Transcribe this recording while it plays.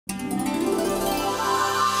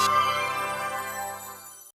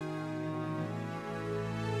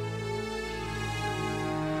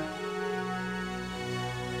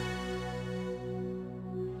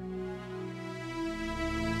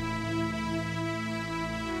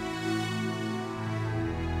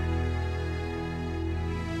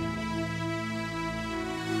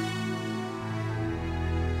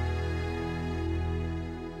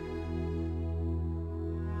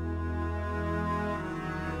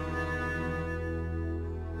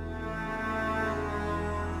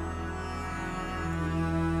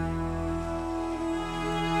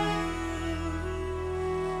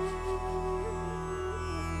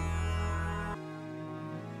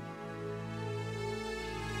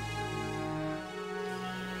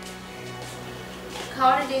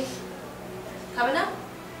খাওয়া রেডি। খাবে না?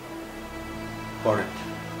 পরে।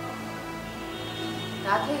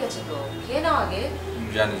 রাত হয়ে গেছে তো, খেয়ে নাও আগে।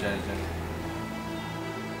 জানি জানি জানি।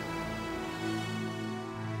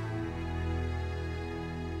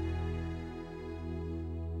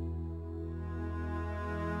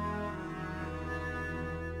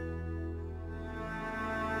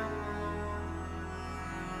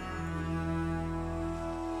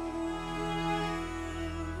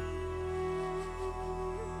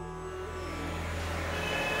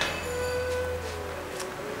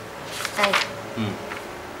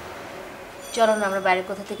 চলো না আমরা বাইরে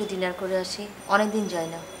কোথা থেকে ডিনার করে আসি, অনেকদিন যাই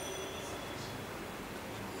না।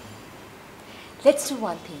 লেটস ডু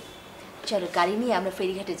ওয়ান থিং, চলো গাড়ি নিয়ে আমরা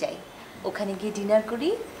ফেরিঘাটে যাই, ওখানে গিয়ে ডিনার করি,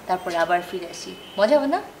 তারপর আবার ফিরে আসি। মজা হবে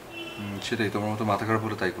না? সেটাই, তোমার মতো মাথা খারাপ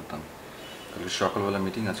হলে তাই করতাম। কালকে সকালবেলা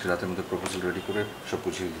মিটিং, আজকে রাতের মধ্যে প্রপোজাল রেডি করে সব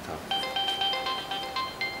বুঝিয়ে দিতে হবে।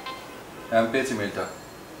 আমি পেয়েছি মেলটা।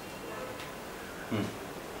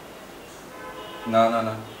 না না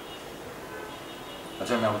না,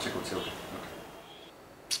 আচ্ছা আমি আবার চেক করছি। ওকে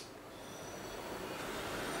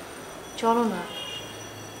চলো না,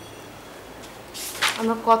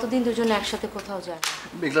 আমরা কতদিন দুজনে একসাথে কোথাও যাই।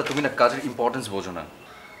 মেঘলা, তুমি না কাজের ইম্পর্টেন্স বোঝো না।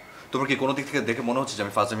 তোমার কি কোনো দিক থেকে দেখে মনে হচ্ছে যে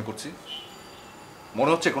আমি ফাজলামি করছি?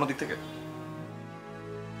 মনে হচ্ছে কোনো দিক থেকে?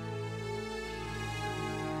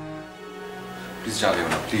 প্লিজ যা দেও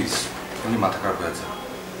না, প্লিজ। তুমি মাথা খারাপ হয়ে আছে,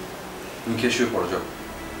 তুমি খেয়ে শুয়ে পড়ো, যাও,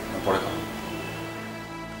 পরে খাবো।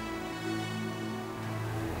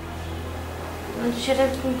 সেটা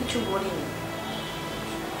তুমি কিছু বলিনি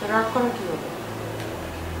তো, রাগ করা কি হবে?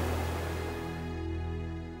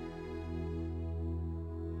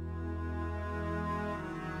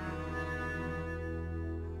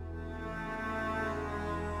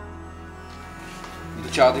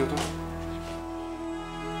 চা দিও তো।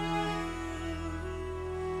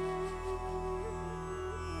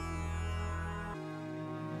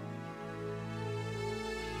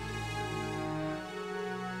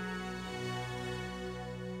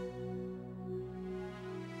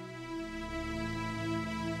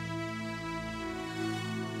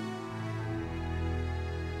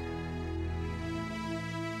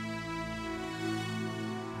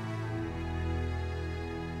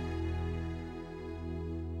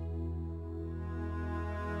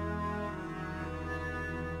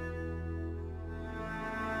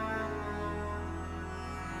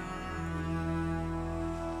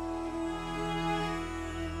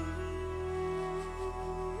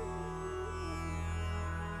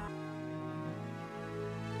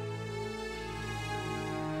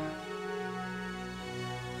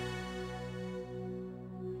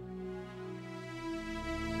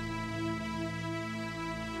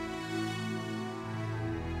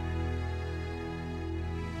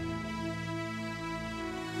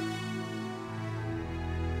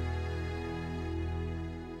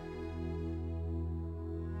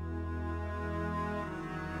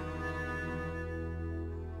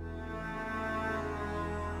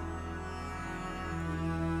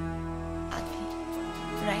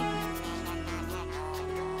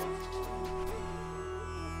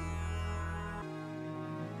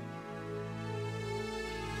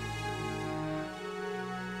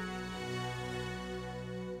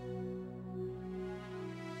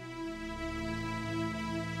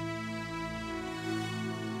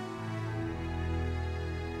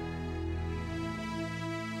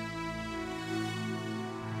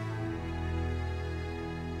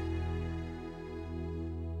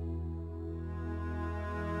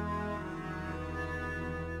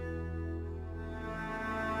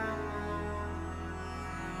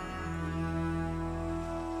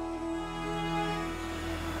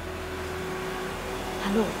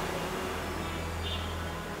 হ্যালো,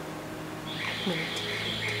 এক মিনিট,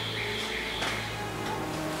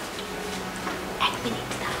 এক মিনিট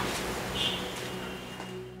দাঁড়াও।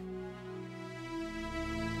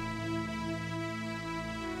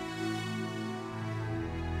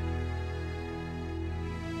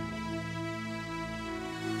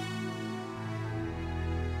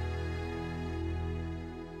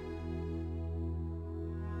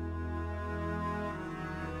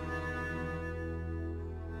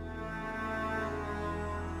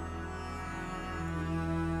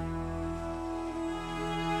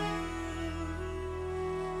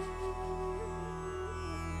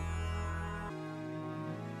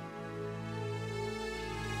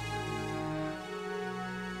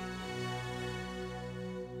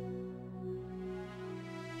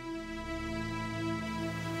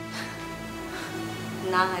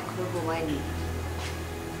 না, এখনো ঘুমায়নি,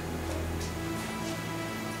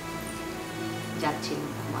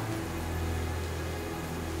 যাচ্ছিলাম ঘুমাতে।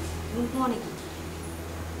 ঘুমানে কি?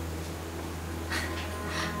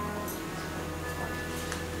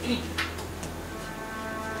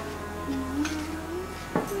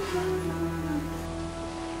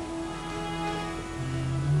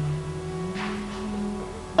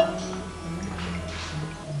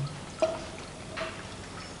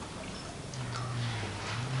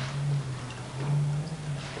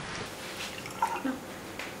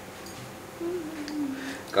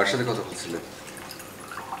 কার সাথে কথা বলছিলে?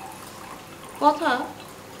 কথা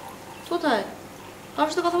কোথায়? কার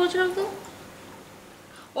সাথে কথা বলছিলাম তো?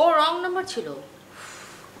 ও রং নাম্বার ছিল,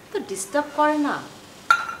 তো ডিস্টার্ব করে না।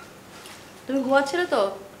 তুমি ঘুমাচ্ছিলে তো,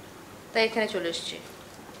 তাই এখানে চলে এসেছি।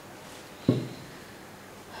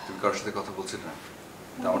 তুমি কার সাথে কথা বলছিলে না?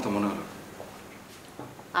 আমার তো মনে হলো।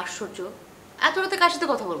 আশ্চর্য, এত রাতে কার সাথে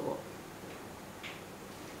কথা বলবো?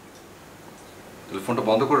 তাহলে ফোনটা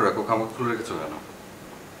বন্ধ করে রাখো, খামাখা খুলে রেখেছো কেন?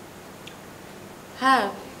 হ্যাঁ,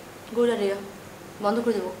 গোড়া রিয়া, বন্ধ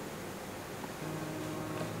করে দেবো।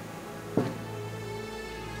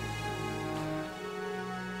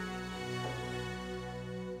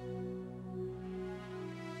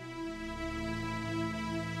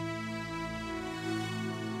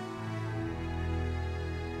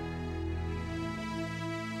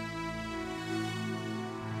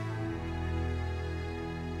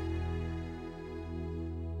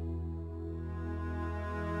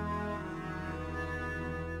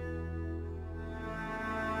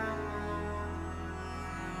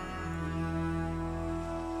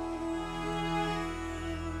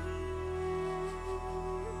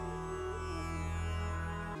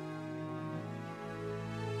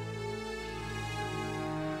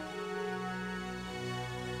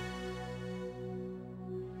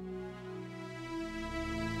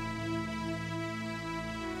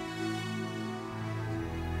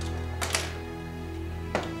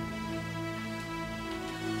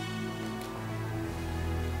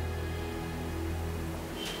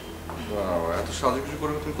 এত সাজুগুজু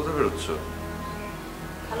করে তুমি কোথায় বেরোচ্ছ?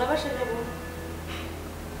 ভালোবাসা যাবো।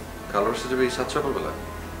 ভালোবাসা যাবে এই সাত সকালবেলা?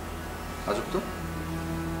 আজব তো।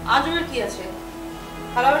 আজবের কি আছে?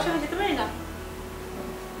 ভালোবাসা আমি যেতে পারি না?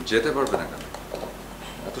 যেতে পারবে না কেন?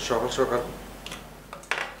 এত সকাল সকাল?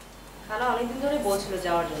 খালা অনেকদিন ধরে বলছিল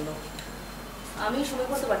যাওয়ার জন্য, আমি সময়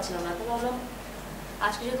করতে পারছিলাম না, তো ভাবলাম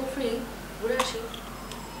আজকে যেহেতু ফ্রি ঘুরে আসি।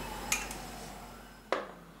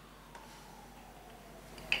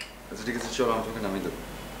 আচ্ছা ঠিক আছে, চলো আমি তোকে নামিয়ে দেবো।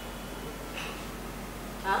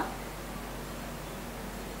 হ্যাঁ,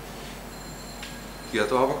 কি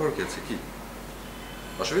এত অবাক করার কি আছে? কি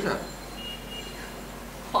অসুবিধা?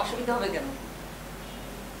 অসুবিধা হবে কেন?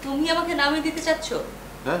 তুমি আমাকে নামিয়ে দিতে চাচ্ছ?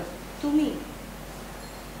 হ্যাঁ, তুমি?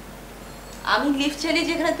 আমি লিফট চাইলে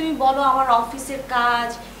যেখানে তুমি বলো আমার অফিসের কাজ,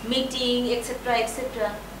 মিটিং এক্সেট্রা এক্সেট্রা,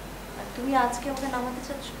 আর তুমি আজকে আমাকে নামাতে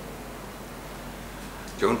চাচ্ছ?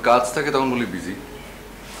 যখন কাজ থাকে তখন বলি বিজি,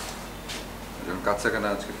 যখন কাজ থাকে না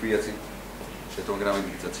আজকে ফ্রি আছি, সে তোমাকে নামিয়ে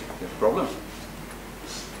দিতে চাচ্ছি। প্রবলেম?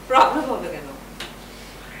 প্রবলেম হবে কেন?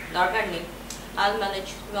 দরকার নেই, আল ম্যানেজ,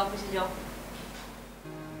 তুমি অফিসে যাও।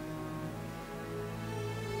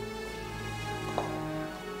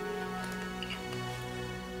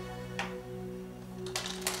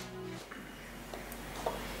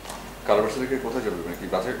 কাল বাসা থেকে কোথায় যাবে? নাকি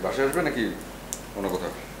বাসায় আসবে নাকি অন্য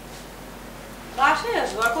কোথাও? বাসায়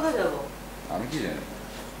আসবো, আর কোথায় যাবো? আমি কি জানি।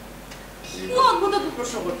 কি অদ্ভুত অদ্ভুত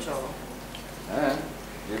প্রশ্ন করছো। হ্যাঁ,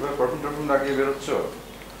 এবার পারফিউম টারফিউম লাগিয়ে বেরোচ্ছ।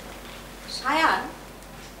 সায়ান,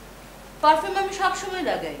 পারফিউম আমি সবসময়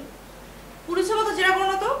লাগাই, পুলিশের মতো জেরা করো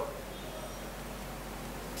না তো।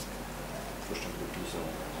 প্রশ্ন করতে পুলিশ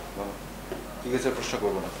হবে না। বলো। ঠিক আছে, প্রশ্ন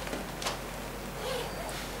করবো না।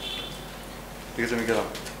 ঠিক আছে, আমি গেলাম।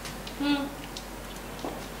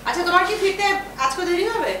 আচ্ছা, তোমার কি ফিরতে আজকে দেরি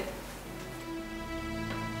হবে?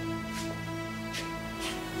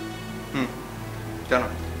 কেন?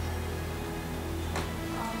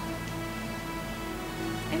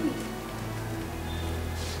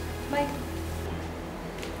 বাই।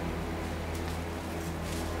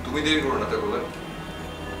 তুমি দেরি করো না তাই বলে।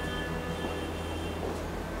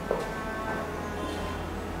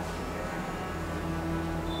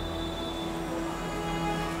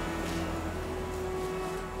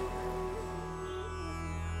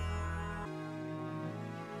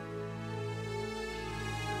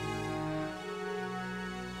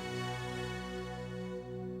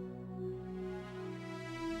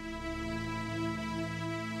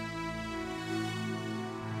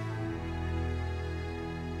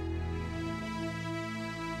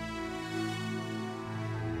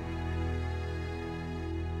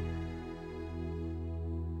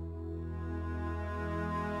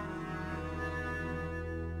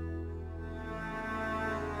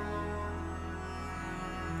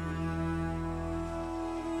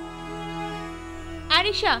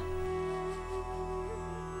 আরিশা,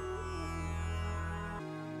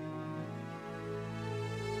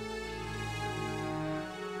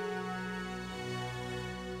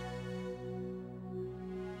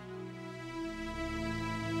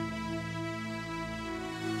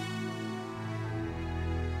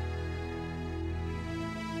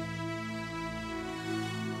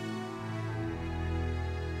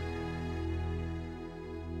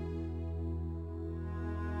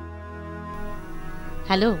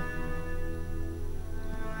 হ্যালো।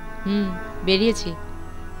 বেরিয়েছি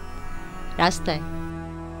রাস্তায়।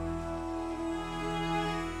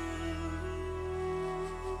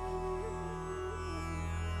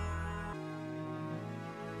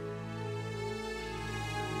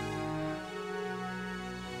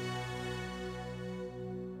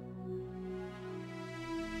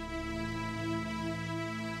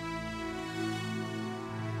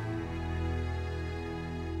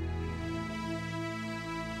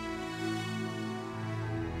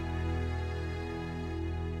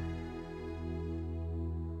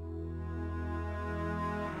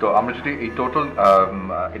 তো আমরা যদি এই টোটাল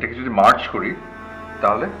এটাকে যদি মার্চ করি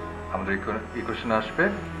তাহলে আমাদের ইকুয়েশন আসবে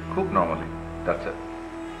খুব নর্মালি। That's it.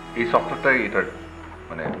 এই সফটওয়্যারটাই এটার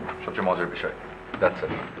মানে সবচেয়ে মজার বিষয়। That's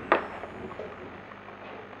it.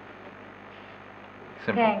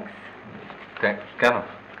 থ্যাঙ্কস। কেন?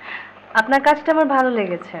 আপনার কাজটা আমার ভালো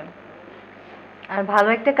লেগেছে, আর ভালো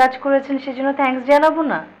একটা কাজ করেছেন সেজন্য থ্যাঙ্কস জানাবো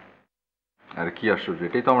না? আরে কি আশ্চর্য,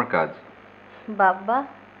 এটাই তো আমার কাজ। বাবা,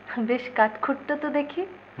 বেশ কাঠখুট্টা তো দেখি।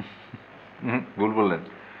 ভুল বললেন,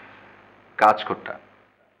 কাজ করটা।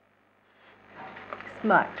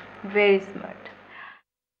 Smart, very smart.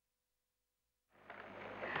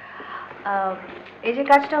 এই যে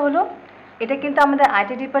কাজটা হলো, এটা কিন্তু আমাদের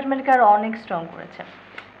আইটি ডিপার্টমেন্টকে আরো অনেক স্ট্রং করেছে,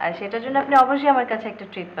 আর সেটার জন্য আপনি অবশ্যই আমার কাছে একটা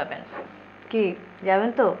ট্রিট পাবেন। কি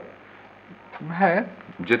যাবেন তো? হ্যাঁ,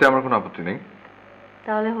 যেতে আমার কোনো আপত্তি নেই।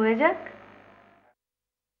 তাহলে হয়ে যাক।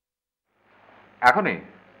 এখনই?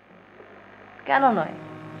 কেন নয়?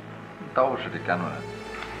 তা অবশ্য ঠিক, কেন না?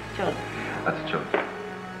 চল। আচ্ছা চল।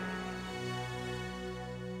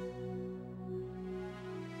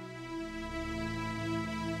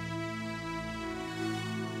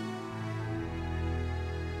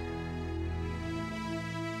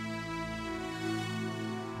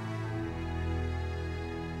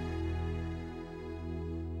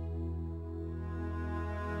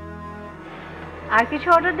 আর কিছু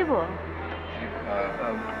অর্ডার দিব?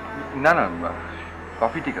 না না,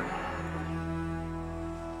 কফি ঠিক আছে।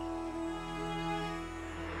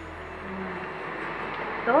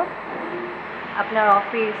 তো আপনার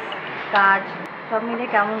অফিস কাজ সব মিলে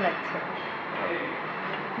কেমন লাগছে?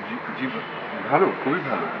 জি ভালো, খুবই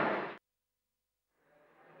ভালো।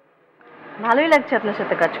 ভালোই লাগছে আপনার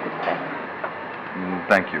সাথে কাজ করতে।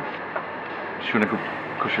 থ্যাংক ইউ, শুনে খুব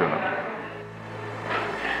খুশি হলাম।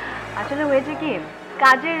 আসলে হয়েছে কি,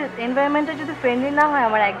 কাজের এনভায়রনমেন্টটা যদি ফ্রেন্ডলি না হয়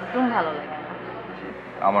আমার একদম ভালো লাগে না।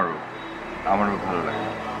 আমারও ভালো লাগে।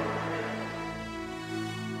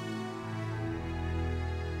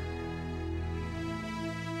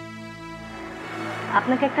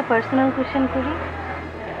 আপনাকে একটা পার্সোনাল কোশ্চেন করি,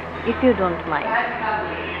 ইফ ইউ ডোন্ট মাইন্ড।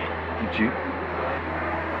 জি।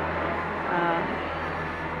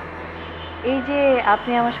 এই যে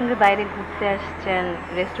আপনি আমার সঙ্গে বাইরে ঘুরতে আসছেন,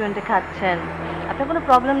 রেস্টুরেন্টে খাচ্ছেন, আপনার কোনো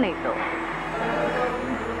প্রবলেম নেই তো?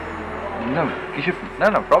 না কিসের,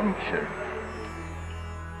 না প্রবলেম কিসের?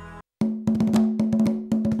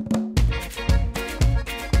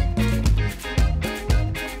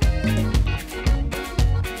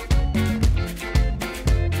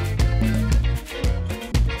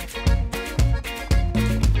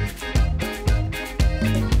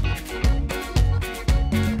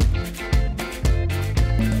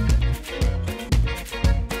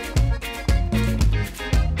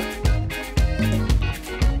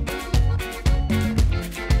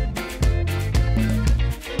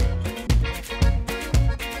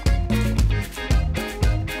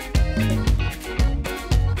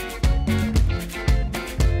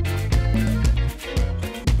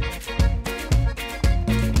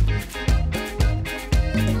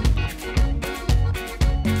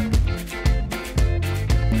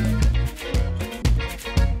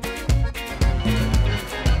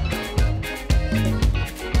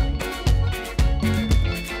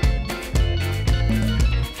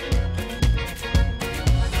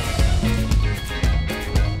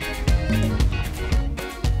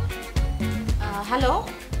 হ্যালো।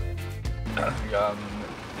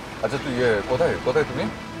 আচ্ছা তুই কোথায় তুমি?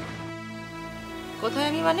 কোথায়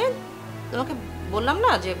আমি মানে তোমাকে বললাম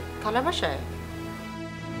না যে খালা বাসায়।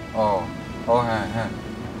 ও হ্যাঁ,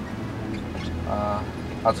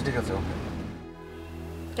 আচ্ছা ঠিক আছে, ওকে।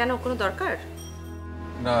 কেন, কোনো দরকার?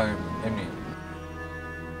 না এমনি।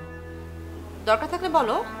 দরকার থাকলে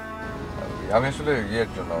বলো। আমি আসলে ইয়ের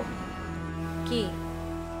জন্য। কি?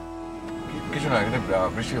 কিছু না, এখানে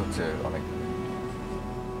বৃষ্টি হচ্ছে অনেক।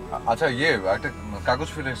 আচ্ছা একটা কাগজ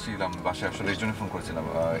ফেলে এসেছিলাম বাসায়, আসলে এই জন্য ফোন করেছিলাম।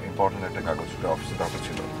 ইম্পর্টেন্ট একটা কাগজ, অফিসে দরকার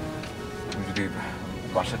ছিল। তুমি যদি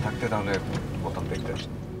বাসায় থাকতে তাহলে বলতাম দেখতে।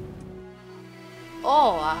 ও,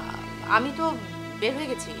 আমি তো বের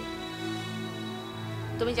হয়ে গেছি।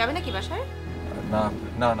 তুমি যাবে নাকি বাসায়? না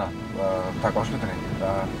না না, থাক, অসুবিধা নেই।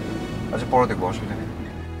 আচ্ছা পরে দেখবো, অসুবিধা নেই।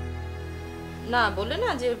 না, বললে না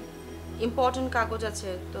যে ইম্পর্টেন্ট কাগজ আছে,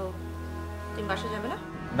 তো তুমি বাসায় যাবে না?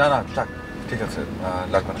 না না থাক, ঠিক আছে,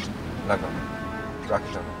 লাগবে না, লাগবে না, রাখি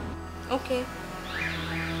যাবে। ওকে,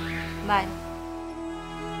 বাই।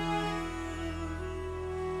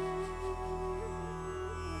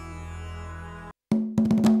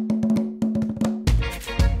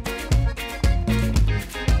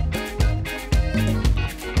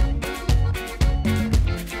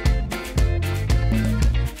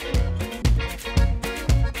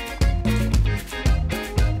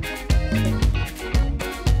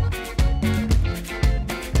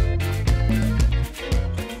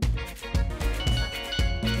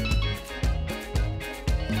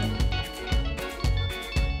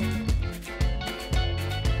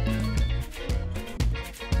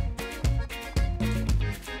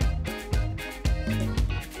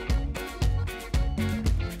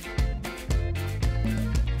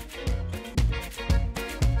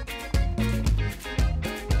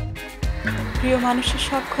 প্রিয় মানুষের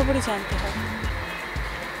সব খবরই জানতে হয়।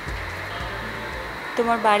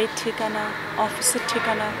 তোমার বাড়ির ঠিকানা, অফিসের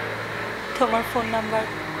ঠিকানা, তোমার ফোন নাম্বার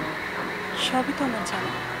সবই তো আমার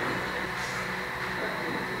জানা।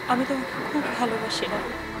 আমি তোমাকে খুব ভালোবাসি না।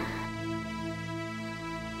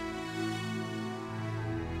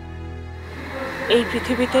 এই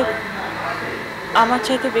পৃথিবীতে আমার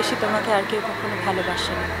চাইতে বেশি তোমাকে আর কেউ কখনো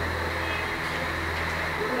ভালোবাসে না।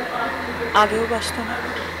 আগেও বাসত না,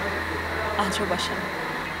 আজও বাসে না।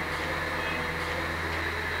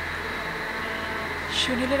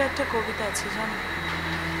 সুনীলের একটা কবিতা আছে জানো,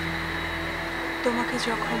 তোমাকে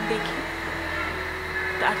যখন দেখি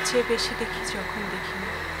তার চেয়ে বেশি দেখি যখন দেখি না।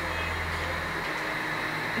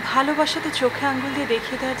 ভালোবাসা তো চোখে আঙ্গুল দিয়ে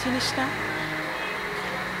দেখিয়ে দেওয়ার জিনিস না,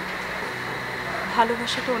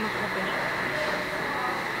 ভালোবাসা তো অনুভবের,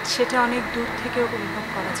 সেটা অনেক দূর থেকেও অনুভব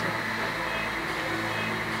করা যায়।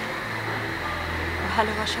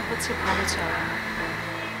 ভালোবাসা হচ্ছে ভালো চাওয়া।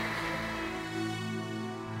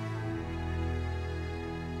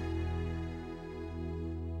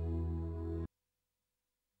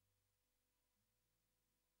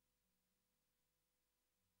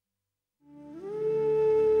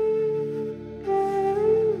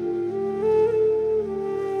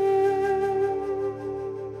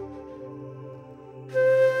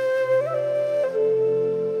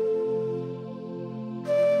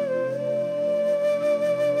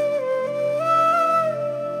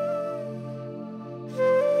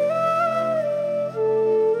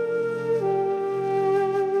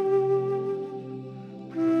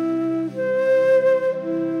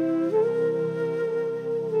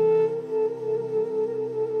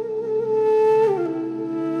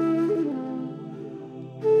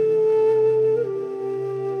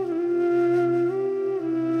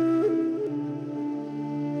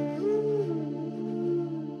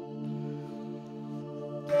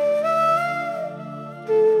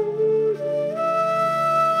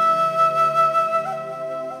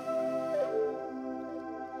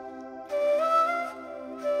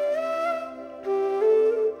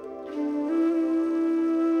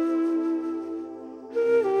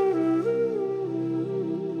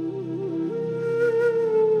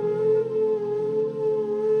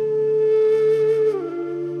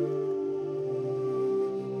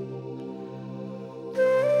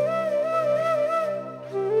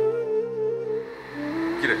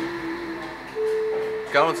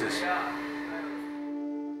 কেমন আছিস?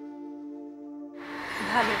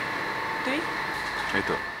 ভালো, তুই? এই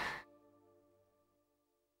তো।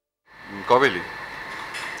 কবে এলি?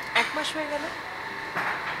 1 মাস হয়ে গেল।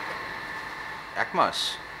 1 মাস?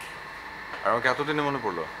 আর আমাকে এতদিনে মনে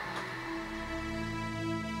পড়লো?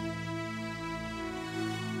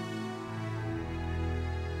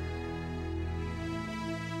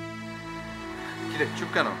 কি রে, চুপ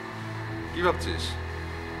কেন? কি ভাবছিস?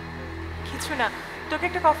 কিছু না, তোকে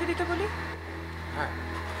একটা কফি দিতে বলি? হ্যাঁ।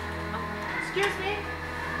 এক্সকিউজ মি,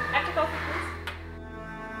 একটা কফি প্লিজ।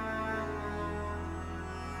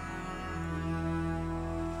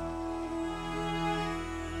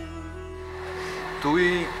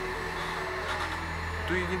 তুই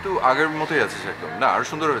তুই কিন্তু আগের মতোই আছিস একদম, না আরো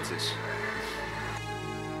সুন্দর হয়েছিস।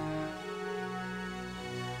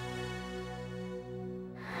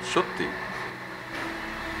 সত্যি?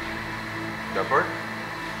 তারপর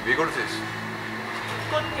বিয়ে করেছিস?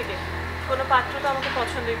 কোত্থেকে? কোনো পাত্র তো আমাকে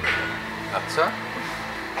পছন্দই করবে না। আচ্ছা,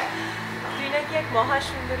 তুই নাকি এক মহা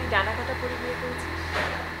সুন্দরী ডানা কাটা পরে বিয়ে করেছিস?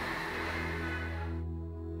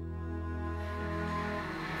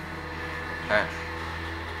 হ্যাঁ।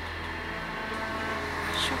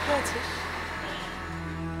 সুখে আছিস?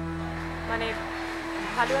 মানে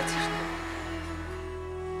ভালো আছিস তো?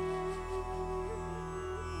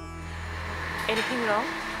 Anything wrong?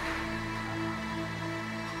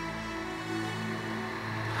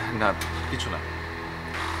 না কিছু না।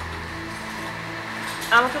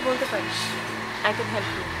 আমাকে বলতে পারিস, I can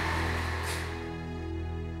help you.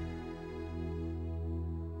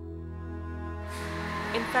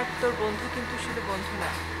 In fact তোর বন্ধু কিন্তু শুধু বন্ধু না,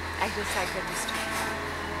 একজন সাইকিয়াট্রিস্ট।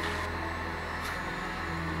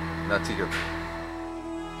 না ঠিক আছে।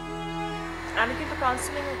 আমি কিন্তু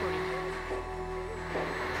কাউন্সিলিংও করি,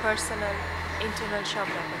 পার্সোনাল ইন্টারনাল সব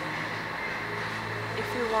ব্যাপারে। If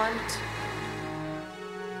you want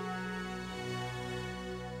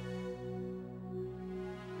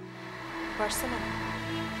personal.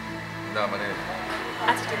 না মানে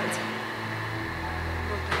আচ্ছা ঠিক আছে,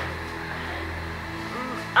 বলতে হবে।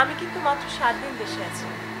 আমি কিন্তু মাত্র 7 দিন দেশে আছি।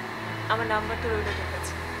 আমার নাম্বার তো রইল তোর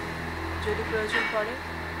কাছে, যদি প্রয়োজন পড়ে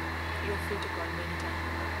you free to call me anytime.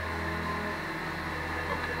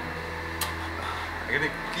 ওকে। এখানে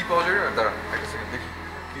কি পাওয়া যাবে? দাঁড়া একটা সেকেন্ড দেখি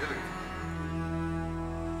কি হলো।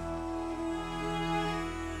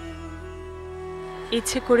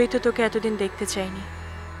 ইচ্ছে করেই তো তোকে এতদিন দেখতে চাইনি।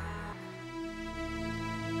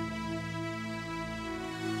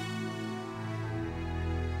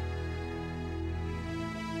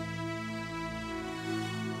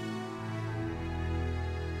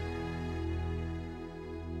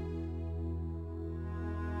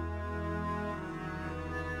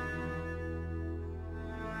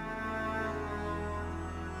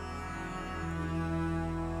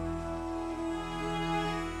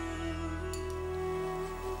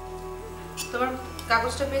 তোমার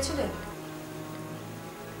কাগজটা পেয়েছিলে?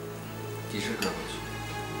 কিসের কাগজ?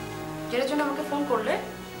 যেটার জন্য আমাকে ফোন করলে?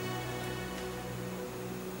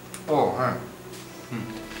 ও হ্যাঁ,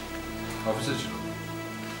 অফিসে ছিল।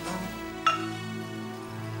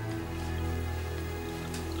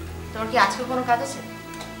 তোমার কি আজকে কোনো কাজ আছে?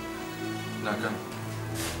 না কেন?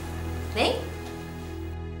 নেই?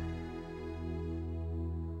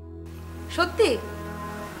 সত্যি?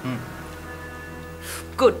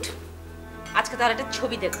 গুড। আজকে তার একটা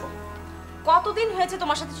ছবি দেখবো। কতদিন হয়েছে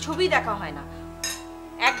তোমার সাথে ছবি দেখা হয় না।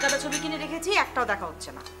 এক গাদা ছবি কিনে রেখেছি, একটাও দেখা হচ্ছে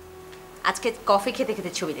না। আজকে কফি খেতে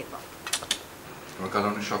খেতে ছবি দেখবো। আমার কাল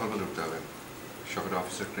অনেক সকালবেলা উঠতে হবে, সকালে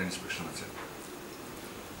অফিসের একটা ইন্সপেকশন আছে।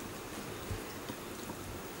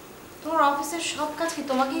 তোমার অফিসের সব কাজ কি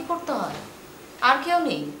তোমাকেই করতে হয়? আর কেউ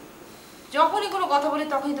নেই? যখনই কোনো কথা বলি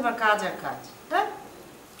তখনই তোমার কাজ আর কাজ, তাই?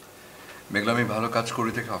 মেঘলা, আমি ভালো কাজ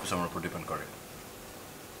করি থেকে অফিস আমার উপর ডিপেন্ড করে।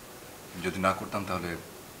 যদি না করতাম তাহলে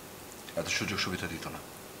এত সুযোগ সুবিধা দিত না।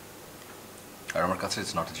 আর আমার কাছে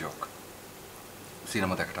it's not a joke,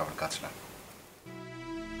 cinema দেখাটা আমার কাজ না।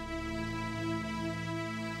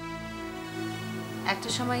 একটা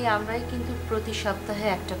সময় আমরাই কিন্তু প্রতি সপ্তাহে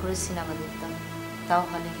একটা করে সিনেমা দেখতাম, তাও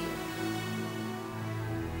হলে গিয়ে।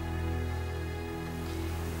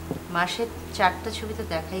 মাসে 4টা ছবি তো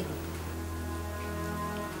দেখাই হতো।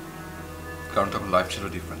 কারণ তখন লাইফ ছিল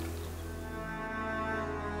ডিফারেন্ট।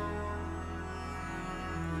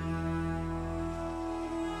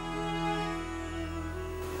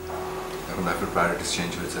 এখন লাইফের প্রায়োরিটিস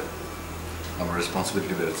চেঞ্জ হয়েছে, আমার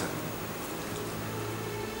রেসপন্সিবিলিটি বেড়েছে,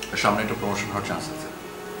 সামনে একটা প্রমোশন হওয়ার চান্স আছে।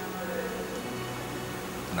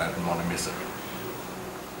 না এখন মনে মিস আছে।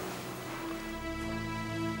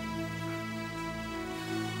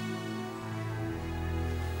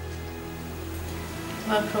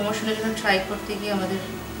 তোমার প্রমোশনের জন্য ট্রাই করতে গিয়ে আমাদের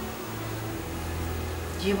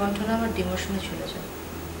জীবনটা না আমার ডিমোশনে চলে যায়।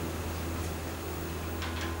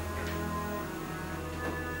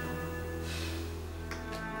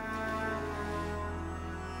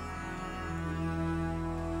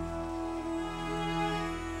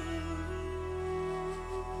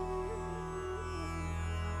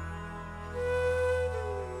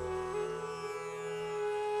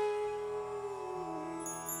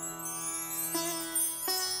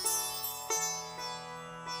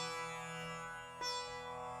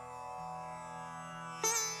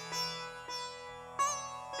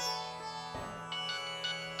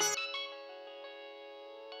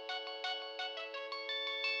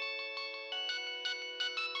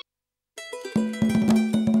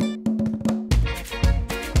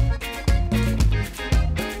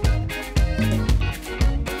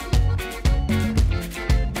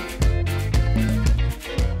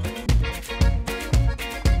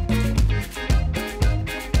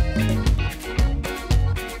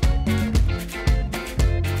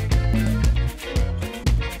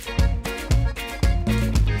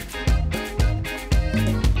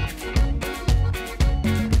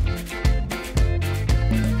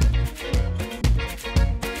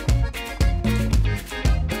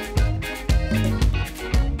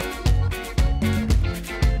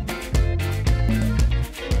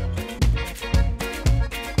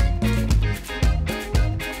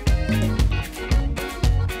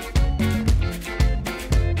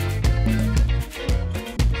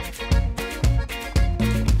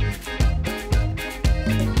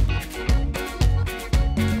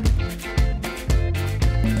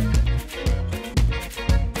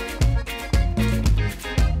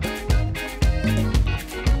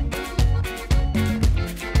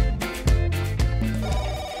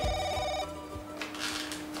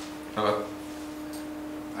 হ্যালো।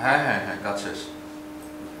 হ্যাঁ হ্যাঁ হ্যাঁ, কাজ শেষ।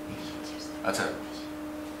 আচ্ছা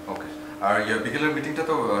ওকে। আর বিকেলের মিটিংটা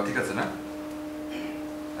তো ঠিক আছে না?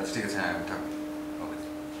 আচ্ছা ঠিক আছে, হ্যাঁ আমি থাকবো। Okay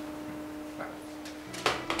bye.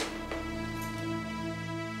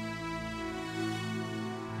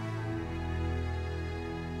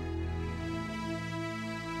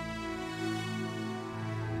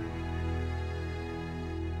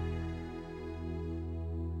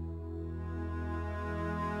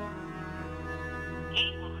 এই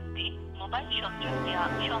মুহূর্তে মোবাইল সংযোগ দেওয়া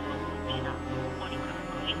সম্ভব হচ্ছে না, অনুগ্রহ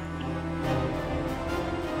করে এই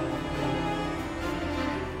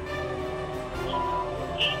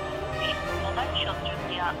মুহূর্তে মোবাইল সংযোগ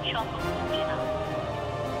দেওয়া সম্ভব হচ্ছে না।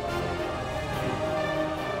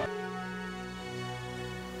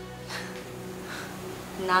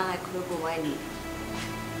 না এখনো ঘুমায়নি,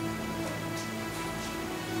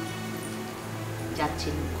 যাচ্ছি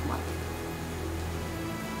ঘুমাতে।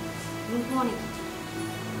 Good morning.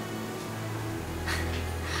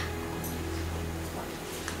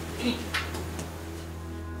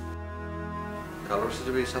 কালো রসে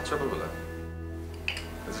যাবে এই 7 সকালবেলা?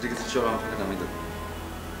 আচ্ছা ঠিক আছে, চলো আমাকে নামিয়ে দেবো।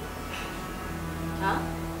 হ্যাঁ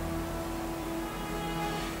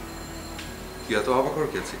কি এত অবাক করার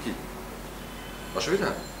কি আছে? কি অসুবিধা?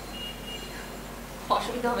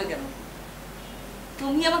 অসুবিধা হবে কেন?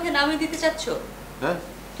 তুমি আমাকে নামিয়ে দিতে চাচ্ছ? হ্যাঁ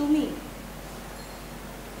তুমি?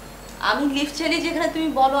 আমি লিফট চালিয়ে যেখানে তুমি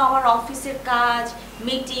বলো আমার অফিসের কাজ,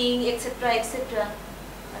 মিটিং এক্সেট্রা এক্সেট্রা,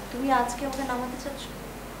 আর তুমি আজকে আমাকে নামাতে চাচ্ছ?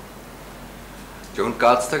 যখন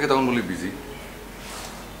কাজ থাকে তখন বলি বিজি,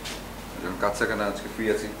 যখন কাজ থাকে না আজকে ফ্রি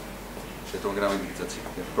আছি সে তোমাকে নামিয়ে দিতে চাচ্ছি।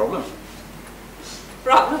 প্রবলেম?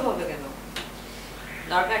 প্রবলেম হবে কেন?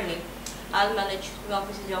 দরকার নেই, আল ম্যানেজ, তুমি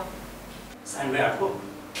অফিসে যাও। সাইন ভাই আসবো?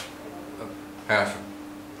 হ্যাঁ আসো।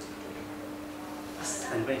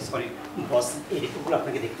 সাইন ভাই সরি, বস এই রিপোর্টগুলো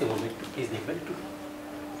আপনাকে দেখতে বলবে, একটু প্লিজ দেখবেন একটু।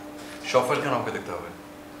 সব ফাইল কেন আমাকে দেখতে হবে?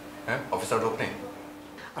 হ্যাঁ অফিসার লোক নেই?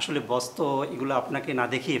 আসলে বস তো এগুলো আপনাকে না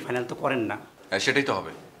দেখিয়ে ফাইনাল তো করেন না। হ্যাঁ সেটাই তো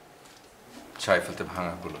হবে, ছাই ফেলতে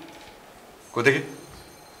ভাঙাগুলো কো দেখি।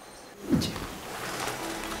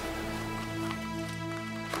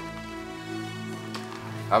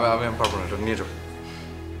 আমি পারবো না, এটা নিয়ে যাবো।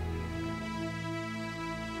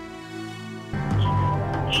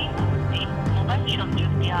 এই মুহূর্তে মোবাইল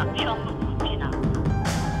সংযোগ দেওয়া সম্ভব হচ্ছে না।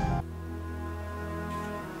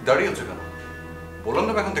 দাঁড়িয়ে হচ্ছে কেন? বললাম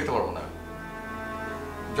না এখন দেখতে পারবো না।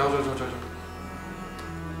 যাও যাও যাও যাও যাও।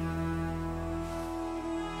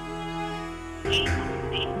 এই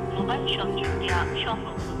মুহূর্তে মোবাইল সংযোগ দেওয়া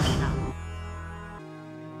সম্ভব হচ্ছে না।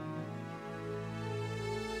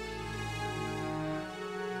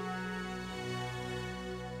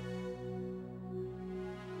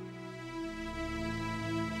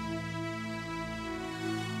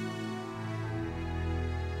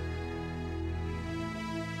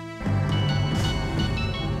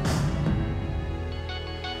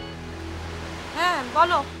 হ্যাঁ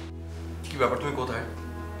বলো। কি ব্যাপার, তুমি কোথায়?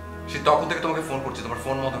 সে তখন থেকে তোমাকে ফোন করছি, তোমার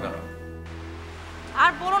ফোন বন্ধ কেন?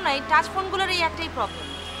 আর বলো না, এই টাচ ফোনগুলোর এই একটাই প্রবলেম,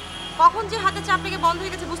 কখন যে হাতে চাপ লেগে বন্ধ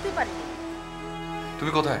হয়ে গেছে বুঝতেই পারিনি।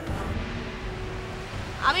 তুমি কোথায়?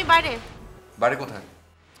 আমি বাইরে। বাড়ি কোথায়?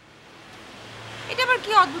 এটা আবার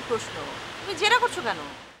কি অদ্ভুত প্রশ্ন, তুমি জেরা করছো কেন?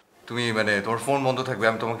 তুমি মানে তোমার ফোন বন্ধ থাকবে,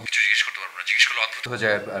 আমি তোমাকে কিছু জিজ্ঞেস করতে পারবো না, জিজ্ঞেস করলে অদ্ভুত হয়ে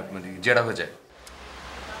যায়, মানে জেরা হয়ে যায়।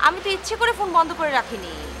 আমি তো ইচ্ছে করে ফোন বন্ধ করে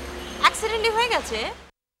রাখিনি, অ্যাক্সিডেন্টলি হয়ে গেছে।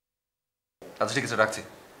 আচ্ছা ঠিক আছে, রাখছি।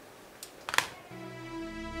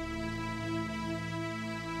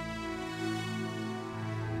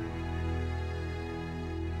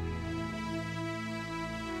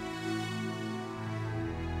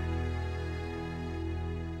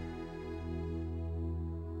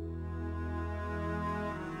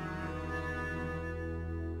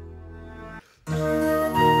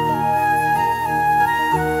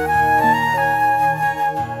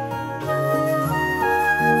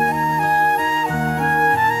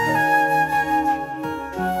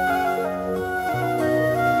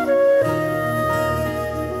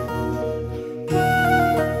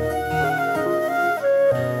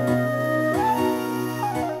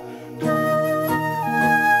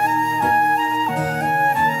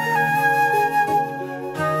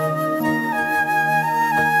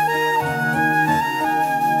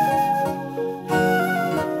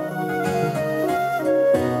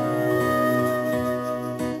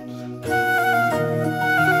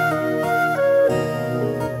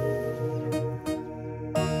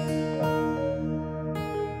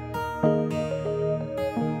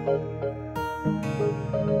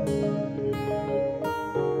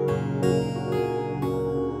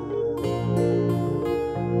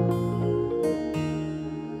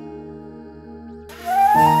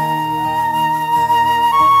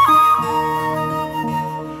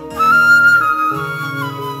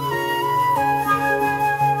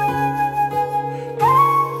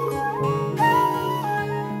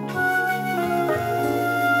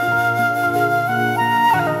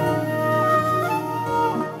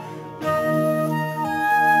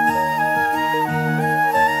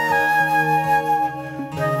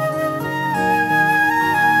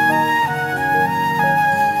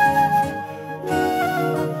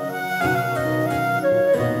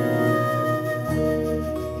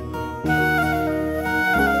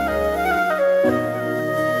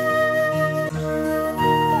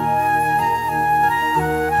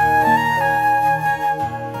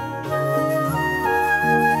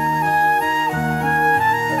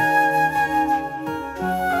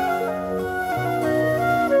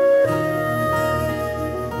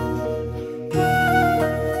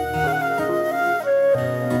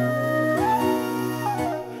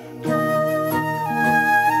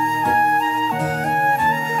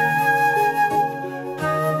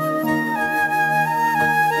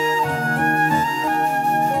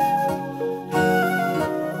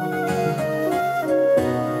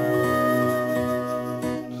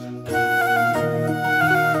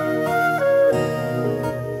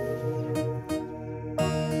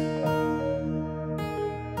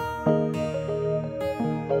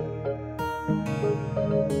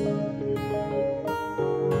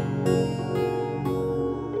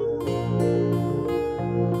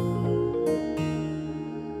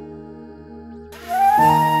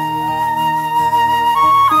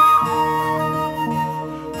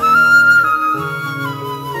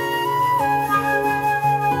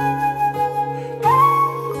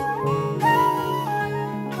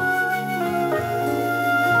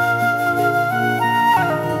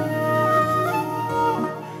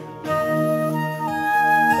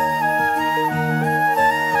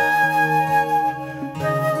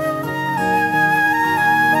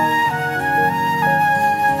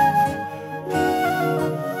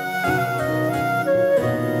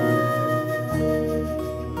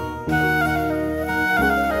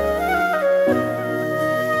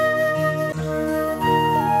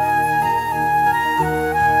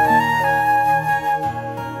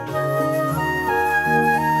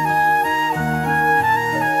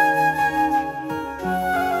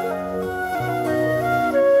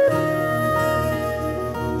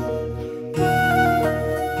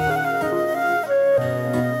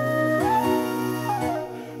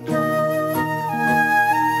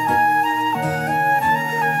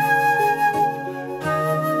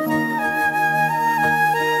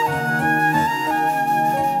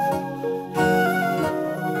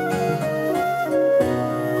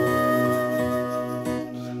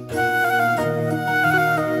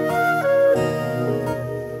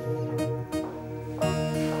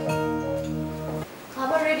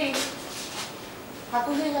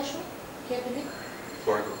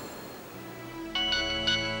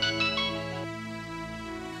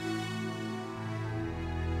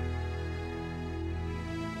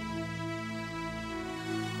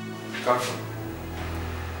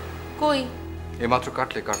 কই এইমাত্র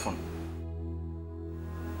কাটলে কার ফোন?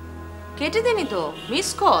 কেটে দেনি তো, মিস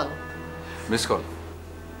কল। Miss call?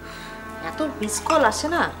 এত মিস কল আসে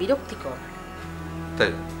না, বিরক্তিকর।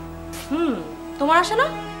 তাই? তোমার আসে না?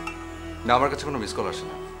 না, আমার কাছে কোনো মিস কল আসে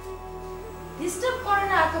না। ডিস্টার্ব করে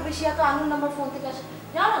না এত বেশি, এত আননোন নাম্বার ফোন থেকে আসে।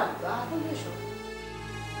 জানো এখন এসো।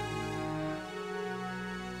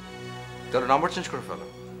 তাহলে নাম্বার চেঞ্জ করে ফেলো।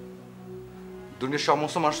 দুনিয়ার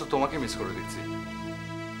সমস্ত মানুষ তো তোমাকে মিস করে দিচ্ছি।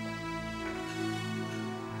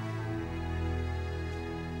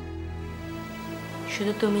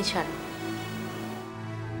 শুধু তুমি ছাড়া।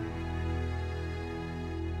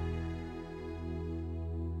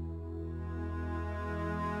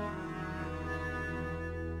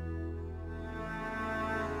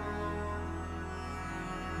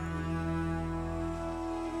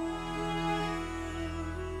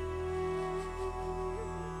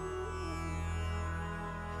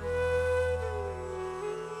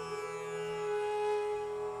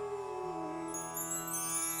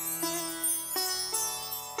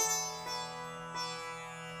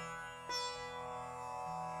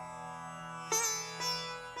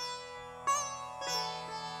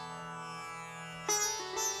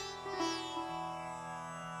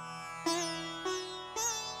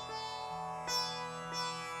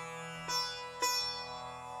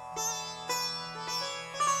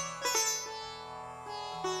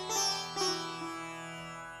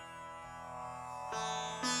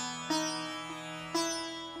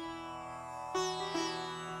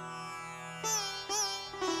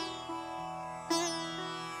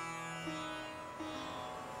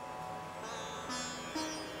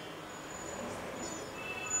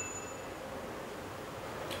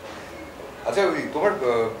 আচ্ছা, ওই তোমার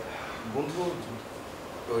বন্ধু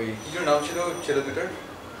ওই কি যেন নাম ছিল ছেলে দুটার,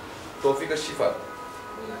 তৌফিক আর শিফা,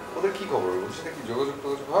 ওদের কি খবর? ওদের সাথে কি যোগাযোগ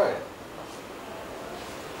টোগাযোগ হয়?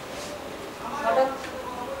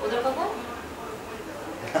 ওদের কথা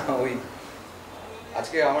ওই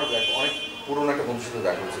আজকে আমার অনেক পুরনো একটা বন্ধুর সাথে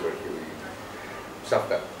দেখা হয়েছিল আর কি, ওই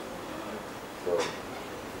সাফটা। তো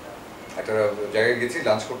একটা জায়গায় গেছি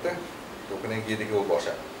লাঞ্চ করতে, তো ওখানে গিয়ে দেখি ও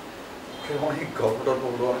বসা। অনেক গল্প টল্প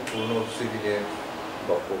হলো, অনেক পুরনো স্মৃতি নিয়ে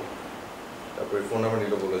গল্প। তারপরে ফোন নাম্বার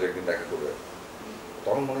নিল, বললো যে একদিন দেখা করবে।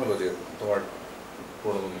 তখন মনে হলো যে তোমার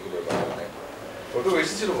পুরনো বন্ধুগুলোর কথা মানে ওটাও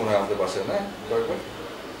এসেছিল মনে হয় আমাদের বাসায়, না কয়েকবার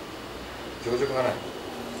যোগাযোগ হয় না?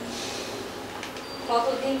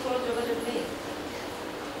 কতদিন কোনো যোগাযোগ নেই,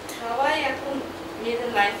 সবাই এখন নিজেদের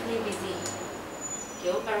লাইফ নিয়ে বিজি,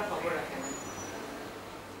 কেউ কারো খবর রাখে না।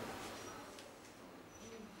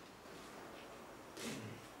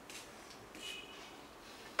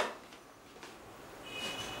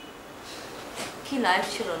 কি লাইফ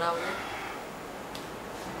ছিল না আমাদের।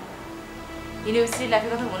 ইউনিভার্সিটি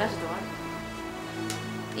লাইফের কথা মনে আছে তোমার?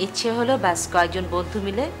 ইচ্ছে হলো ব্যাস কয়েকজন বন্ধু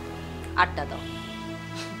মিলে আড্ডা দাও,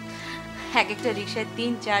 এক একটা রিক্সায়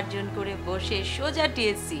 ৩-৪ জন করে বসে সোজা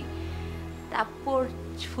টিএসসি, তারপর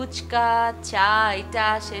ফুচকা চা এটা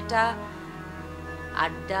সেটা,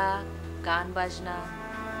 আড্ডা, গান বাজনা,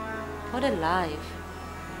 what a life.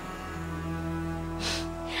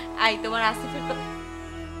 আই তোমার আসিফের কথা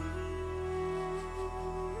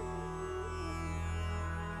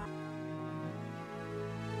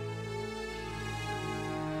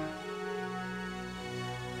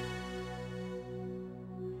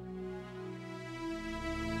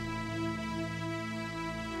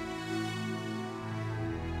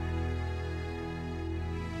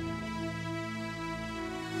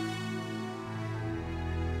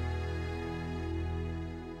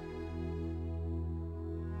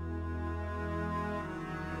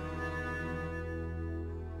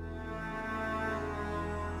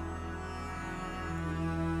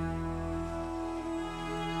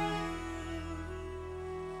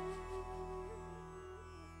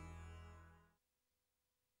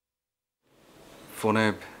ফোনে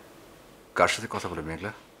কার সাথে কথা বলে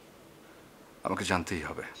মেঘলা? আমাকে জানতেই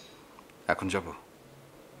হবে। এখন যাব,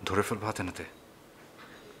 ধরে ফেলবো হাতে নাতে?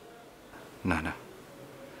 না না,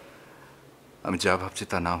 আমি যা ভাবছি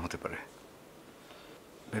তা নাও হতে পারে।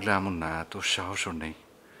 মেঘলা এমন না, এত সাহস ওর নেই।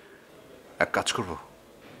 এক কাজ করব,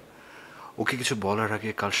 ওকে কিছু বলার আগে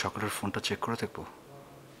কাল সকালের ফোনটা চেক করে দেখবো।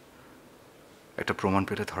 একটা প্রমাণ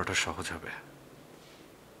পেলে ধরাটা সহজ হবে।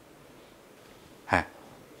 হ্যাঁ,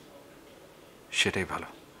 সেটাই ভালো।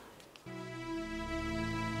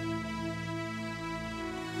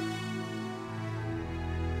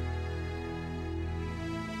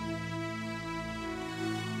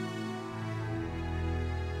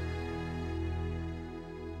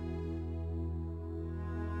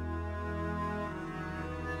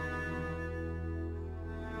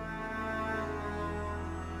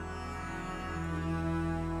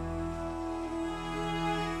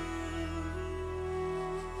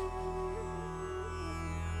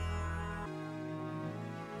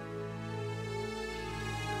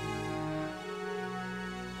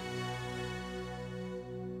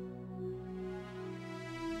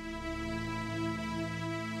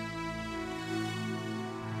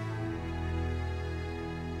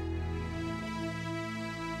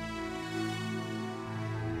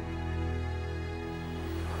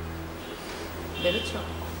 বেরোচ্ছ?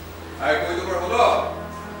 হলো?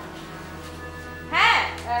 হ্যাঁ,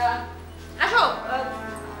 আসো,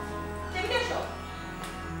 টেবিলে আসো।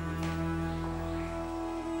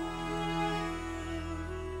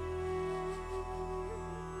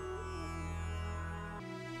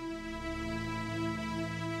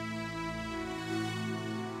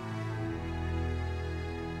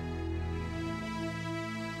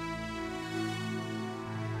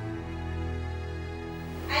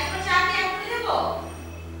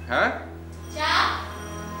 হ্যাঁ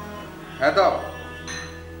হ্যাঁ, দাও।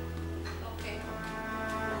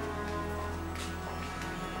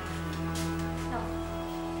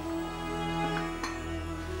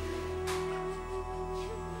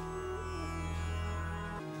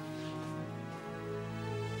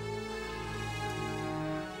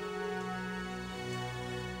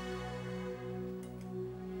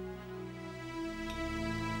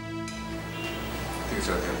 ঠিক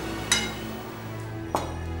আছে।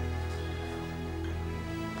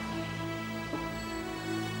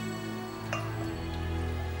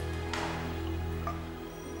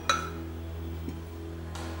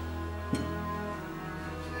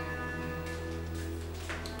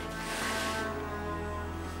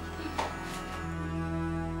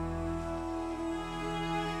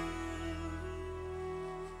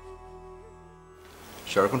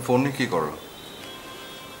 সারাক্ষণ ফোন নিয়ে কি করো?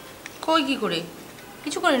 কই কি করি?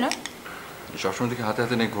 কিছু করি না। সবসময় দেখি হাতে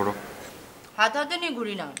হাতে নিয়ে ঘোরো। হাতে হাতে নিয়ে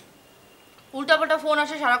ঘুরি না, উল্টাপাল্টা ফোন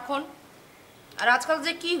আসে সারাক্ষণ। আর আজকাল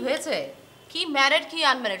যে কি হয়েছে, কি ম্যারেড কি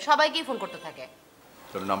আনম্যারেড, সবাইকেই ফোন করতে থাকে।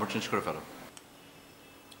 তাহলে নাম্বার চেঞ্জ করে ফেলো।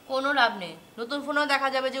 কোনো লাভ নেই, নতুন ফোনেও দেখা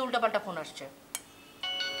যাবে যে উল্টাপাল্টা ফোন আসছে।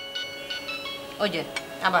 ওই যে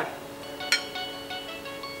আবার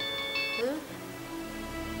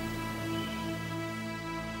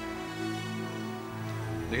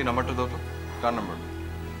দেখি নাম্বারটা দাও তো। কার নাম্বার?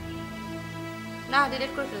 না,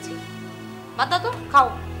 ডিলিট করে ফেলেছি। বাদ দাও তো, খাও।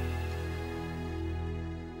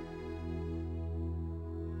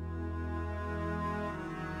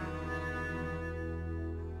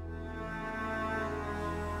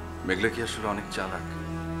 মেঘলা কি আসলে অনেক চালাক?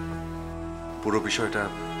 পুরো বিষয়টা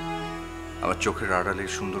আমার চোখের আড়ালে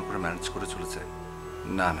সুন্দর করে ম্যানেজ করে চলেছে।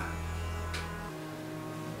 না না,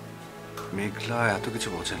 মেঘলা এত কিছু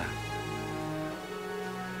বোঝে না,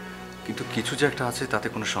 কিন্তু কিছু যে একটা আছে তাতে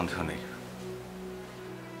কোনো সন্দেহ নেই।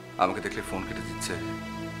 আমাকে দেখলে ফোন কেটে দিচ্ছে,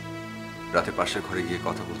 রাতে পাশের ঘরে গিয়ে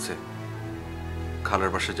কথা বলছে, খালার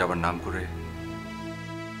বাসায় যাবার নাম করে।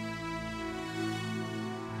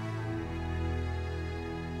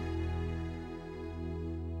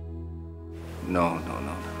 No.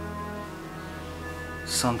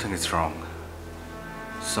 Something is wrong.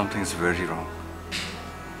 Something is very wrong.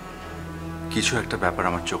 কিছু একটা ব্যাপার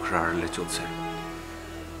আমার চোখের আড়ালে চলছে।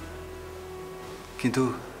 কিন্তু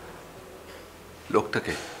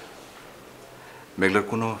লোকটাকে মেঘলার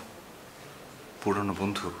কোনো পুরনো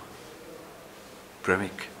বন্ধু,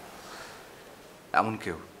 প্রেমিক, এমন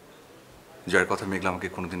কেউ যার কথা মেঘলা আমাকে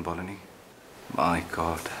কোনোদিন বলেনি? মাই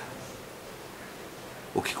গড,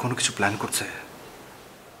 ও কি কোনো কিছু প্ল্যান করছে?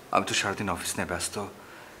 আমি তো সারাদিন অফিস নিয়ে ব্যস্ত,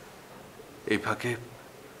 এই ফাঁকে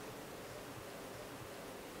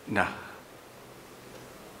না,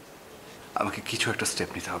 আমাকে কিছু একটা স্টেপ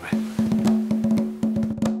নিতে হবে।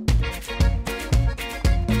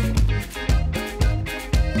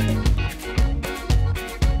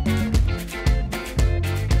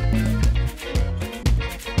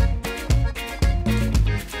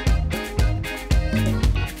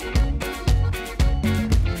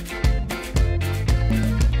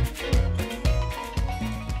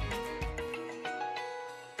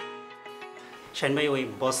 শাহিন ভাই, ওই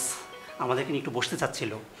বস আমাদেরকে নিয়ে একটু বসতে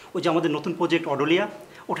চাচ্ছিল। ওই যে আমাদের নতুন প্রজেক্ট অডোলিয়া,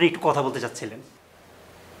 ওটা একটু কথা বলতে চাচ্ছিলেন।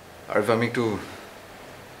 আর আমি একটু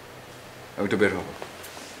বের হব।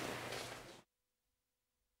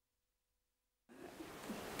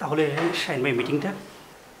 তাহলে শাহিন ভাই, মিটিংটা?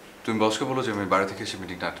 তুমি বসকে বলো যে আমি বাইরে থেকে এসে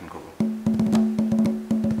মিটিংটা অ্যাটেন্ড করবো।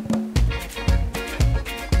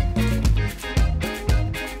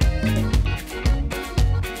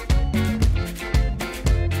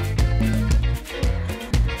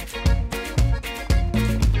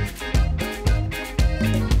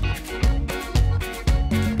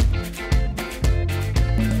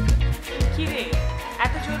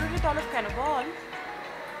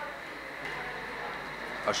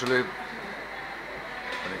 আসলে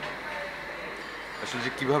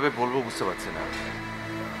যে কিভাবে বলবো বুঝতে পারছি না।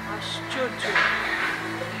 আশ্চর্য,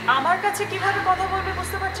 আমার কাছে কিভাবে কথা বলবে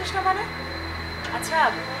বুঝতে পারছিস না মানে? আচ্ছা,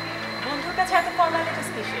 বন্ধুর কাছে এত ফর্মালিটিস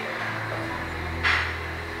কিসের?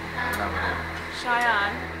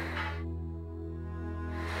 Shayan,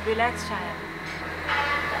 relax Shayan,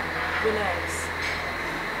 relax.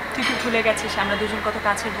 তুই কি ভুলে গেছিস আমরা দুজন কত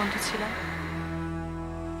কাছের বন্ধু ছিলাম?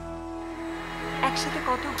 একসাথে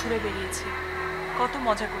কত ঘুরে বেরিয়েছি, কত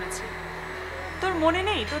মজা করেছি। তোর মনে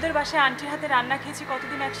নেই তোদের বাসায় আন্টির হাতে রান্না খেয়েছি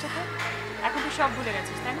কতদিন একসাথে? এখন তুই সব ভুলে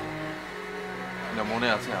গেছিস, তাই না? না, মনে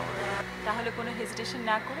আছে আমার। তাহলে কোনো হেজিটেশন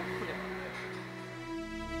না করে খুলে বল।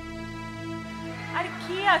 আরে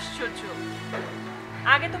কি আশ্চর্য,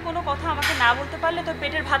 আগে তো কোনো কথা আমাকে না বলতে পারলে তোর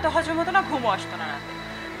পেটের ভাতও হজম হতো না, ঘুমও আসতো না রাতে।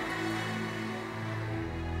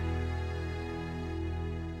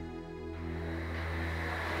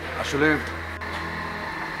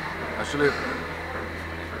 আসলে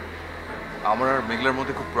আমার আর মেঘলার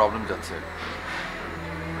মধ্যে খুব প্রবলেম যাচ্ছে।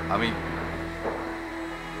 আমি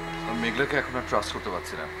মেঘলাকে এখন আর ট্রাস্ট করতে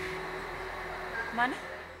পারছি না। মানে?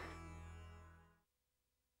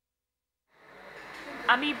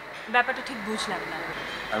 আমি ব্যাপারটা ঠিক বুঝলাম না।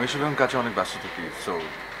 আমি আসলে এখন কাছে অনেক ব্যস্ত থাকি, সো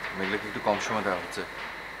মেঘলাকে একটু কম সময় দেওয়া হচ্ছে।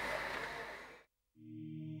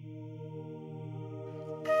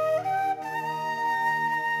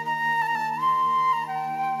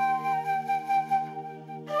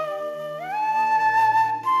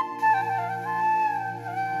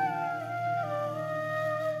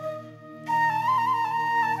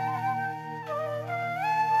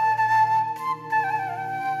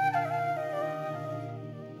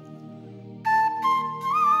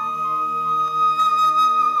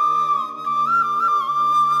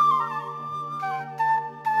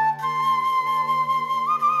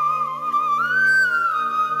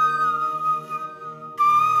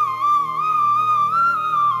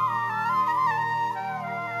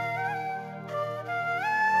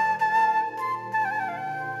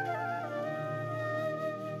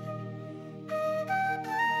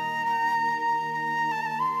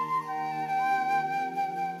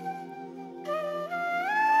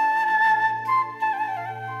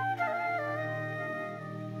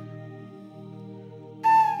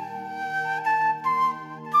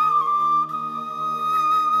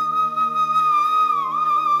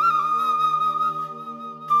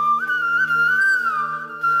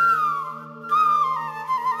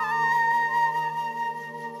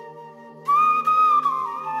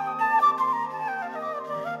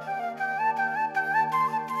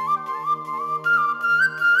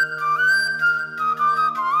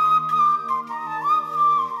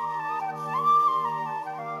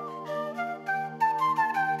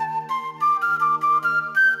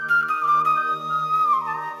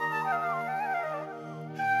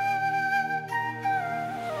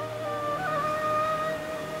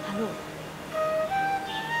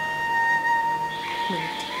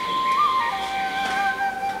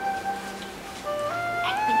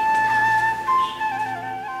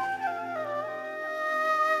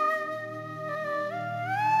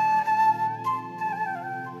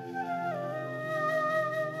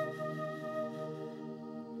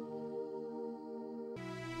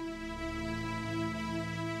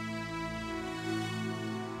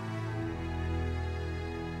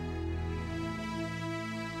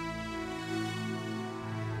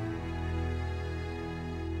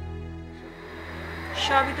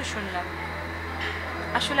 সবই তো শুনলাম।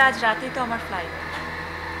 আসলে আজ রাতেই তো আমার ফ্লাইট,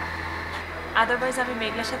 আদারওয়াইজ আমি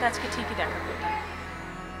মেঘলার সাথে আজকে ঠিকই দেখা করতাম।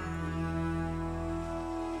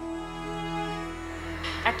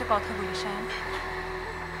 একটা কথা বলি শায়ন,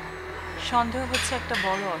 সন্দেহ হচ্ছে একটা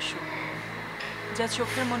বড় অসুখ, যা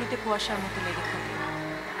চোখের মনিতে কুয়াশার মতো লেগে থাকে।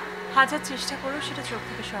 হাজার চেষ্টা করেও সেটা চোখ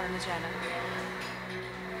থেকে সরানো যায় না।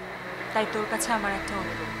 তাই তোর কাছে আমার একটা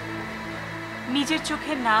অনুরোধ, নিজের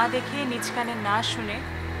চোখে না দেখে নিজ কানে না শুনে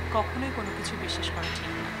কখনোই কোনো কিছু বিশ্বাস করা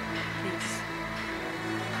ঠিক না, প্লিজ।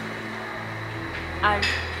 আর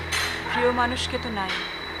প্রিয় মানুষকে তো নাই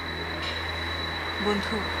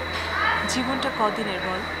বন্ধু, জীবনটা কদিনের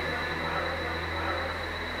বল?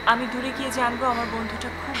 আমি দূরে গিয়ে জানবো আমার বন্ধুটা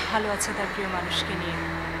খুব ভালো আছে তার প্রিয় মানুষকে নিয়ে।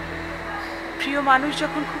 প্রিয় মানুষ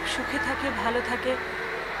যখন খুব সুখে থাকে, ভালো থাকে,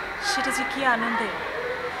 সেটা যে কি আনন্দের,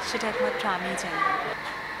 সেটা একমাত্র আমিই জানি।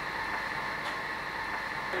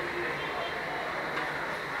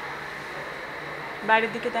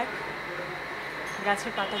 বাইরের দিকে দেখ,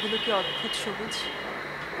 গাছের পাতাগুলো কি অদ্ভুত সবুজ,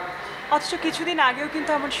 অথচ কিছুদিন আগেও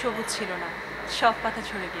কিন্তু আমার সবুজ ছিল না, সব পাতা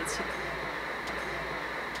ঝরে গিয়েছিল।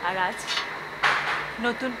 আর আজ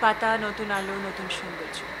নতুন পাতা, নতুন আলো, নতুন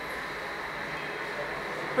সৌন্দর্য।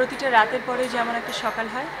 প্রতিটা রাতের পরে যেমন একটা সকাল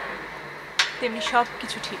হয়, তেমনি সব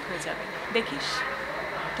কিছু ঠিক হয়ে যাবে, দেখিস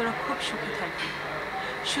তোরা খুব সুখে থাকবি।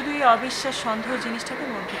 শুধু এই অবিশ্বাস, সন্দেহ জিনিসটাকে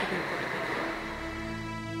মন থেকে বের করে দে।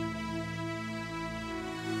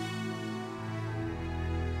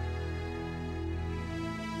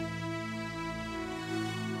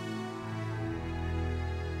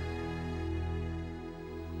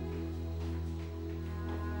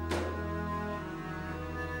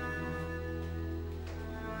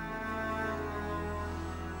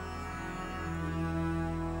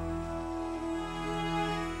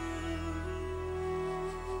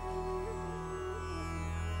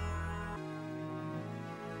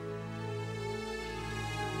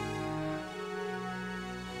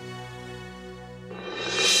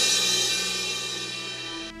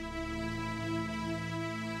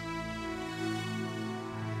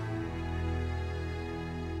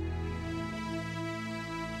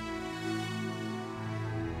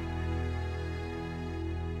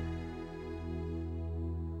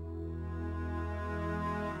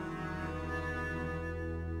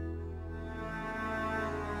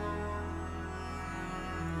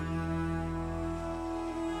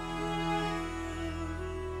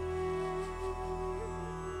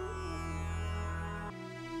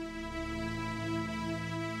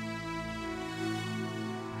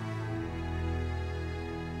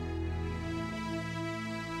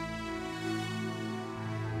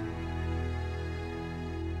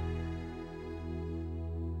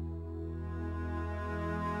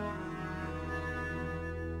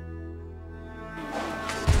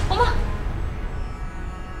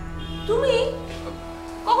 তুমি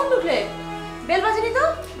কখন ঢুকলে? বেল বাজেনি তো?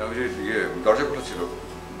 আমি যে দরজা খোলা ছিল,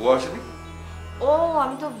 বুয়া আসেনি। ও,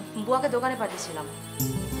 আমি তো বুয়াকে দোকানে পাঠিয়েছিলাম।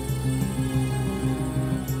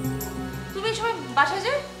 তুমি এই সময় বাসায়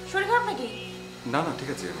যে, শরীর খারাপ নাকি? না না, ঠিক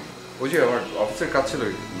আছে। ওই যে আমার অফিসের কাজ ছিল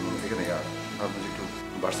এখানে, ভাবছি একটু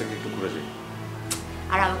বাসা গিয়ে একটু ঘুরে যাই।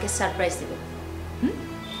 আর আমাকে সারপ্রাইজ দেবে?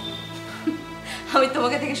 আমি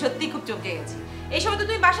তোমাকে থেকে সত্যি খুব চমকে গেছি। এই সময় তো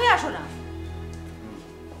তুমি বাসায় আসো না।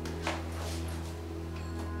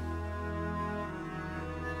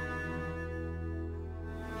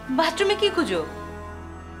 বাথরুমে কি খুঁজো?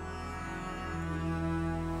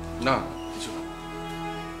 না কিছু না।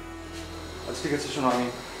 আচ্ছা ঠিক আছে, শোনো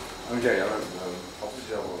আমি যাই, আমার অফিসে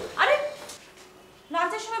যাবো। আরে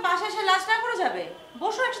লাঞ্চের সময় বাসায় এসে লাঞ্চ না করে যাবে?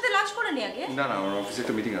 বসো, একসাথে লাঞ্চ করে নি আগে। না না, আমার অফিসে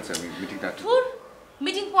একটা মিটিং আছে, আমি মিটিংটা ধুর,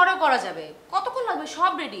 মিটিং পরেও করা যাবে। কতক্ষণ লাগবে?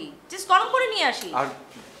 সব রেডি, জাস্ট গরম করে নিয়ে আসি। আর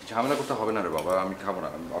ঝামেলা করতে হবে না রে বাবা, আমি খাবো না,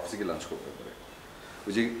 আমি অফিসে গিয়ে লাঞ্চ করবো।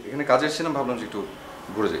 ওই যে এখানে কাজে এসেছিলাম, ভাবলাম যে একটু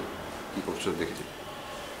ঘুরে যাই, কী করছো দেখেছি।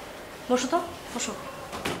 বসো তো, বসো।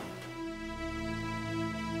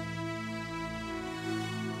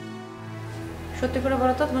 সত্যি করে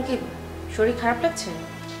বলো তো, তোমার কি শরীর খারাপ লাগছে?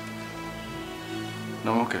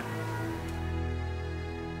 না ওকে,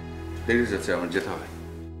 দেরি হয়ে যাচ্ছে, আমার যেতে হবে।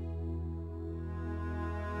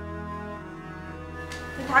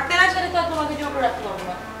 থাকতে না সেটা তো তোমাকে জোর করে রাখতে পারবো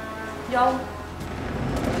না, যাও।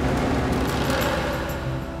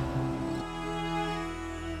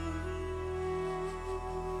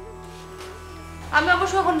 আমি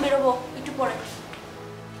অবশ্য এখন বেরোবো একটু পরে।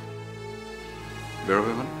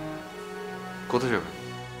 বেরোবে মানে? কোথায় যাবে?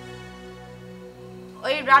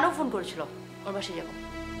 ওই রানু ফোন করেছিল, ওর বাসায় যাবো।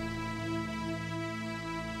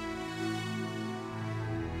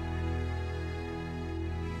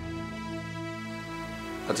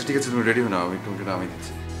 আচ্ছা ঠিক আছে, তুমি রেডি হো না, আমি তোমাকে নামিয়ে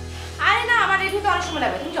দিচ্ছি। আরে না, আমার রেডি হতে অনেক সময়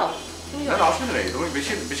লাগবে, তুমি যাও। তুমি যাও। না অসুবিধা নেই, তুমি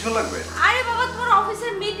বেশিক্ষণ লাগবে? আরে বাবা, তোমার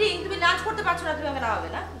অফিসের মিটিং, তুমি লাঞ্চ করতে পারছো না, তুমি আমাকে নামাবে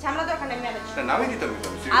না? ঝামেলা দরকার নেই, ম্যানেজ। না নামিয়ে দিতে হবে।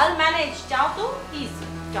 I will manage. যাও তো প্লিজ,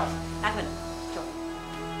 যাও, রাখবেন, যাও,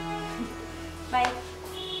 বাই।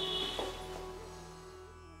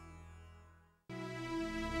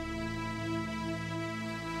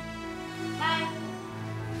 বাই।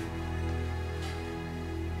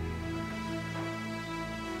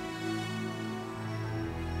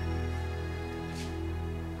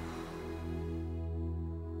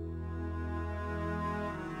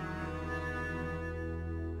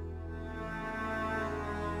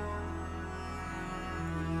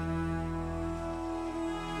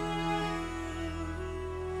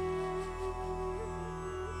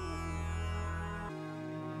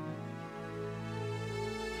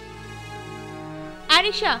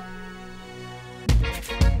 আরিশা,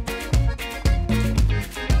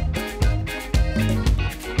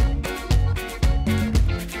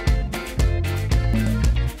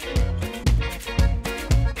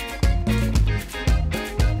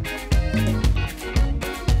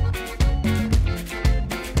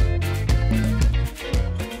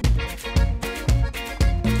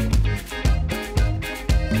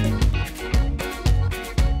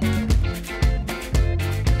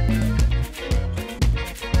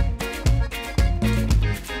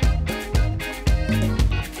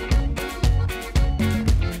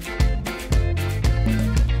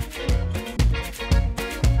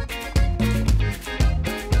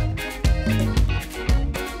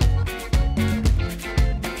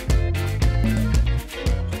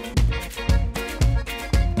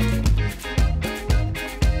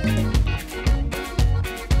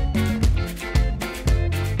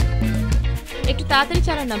 একটু তাড়াতাড়ি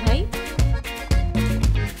চালান না ভাই।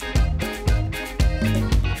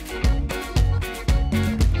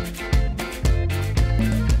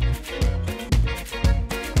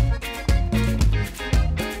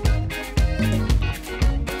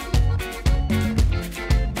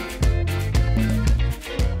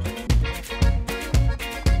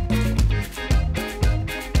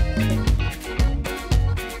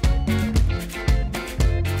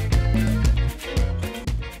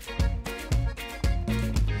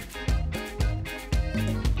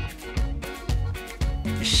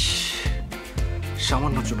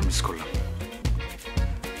 সামান্যর জন্য মিস করলাম,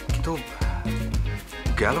 কিন্তু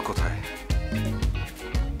গেল কোথায়?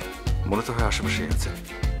 মনে তো হয় আশেপাশেই আছে।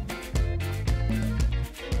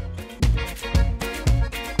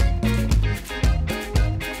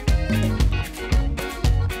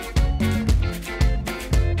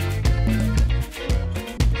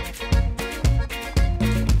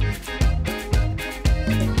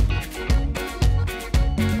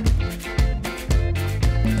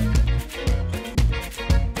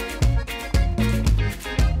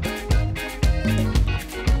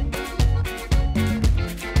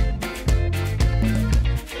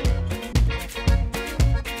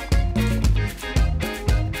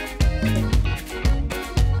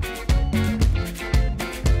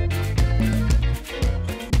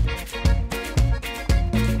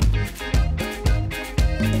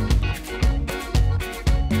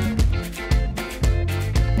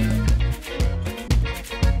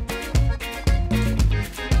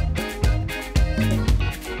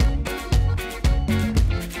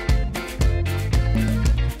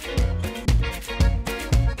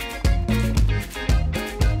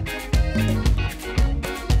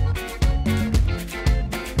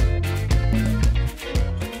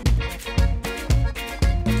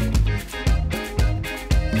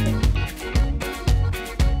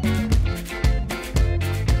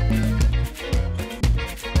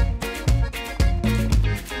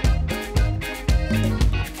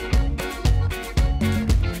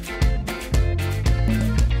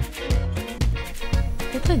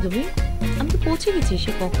 তুমি? আমি তো পৌঁছে গেছি।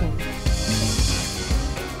 সে কখন?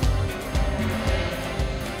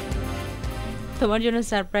 তোমার জন্য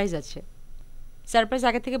সারপ্রাইজ আছে। সারপ্রাইজ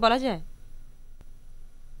আগে থেকে বলা যায়?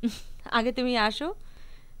 আগে তুমি আসো,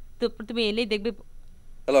 তো তুমি এলেই দেখবে।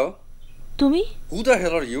 হ্যালো, তুমি? Who the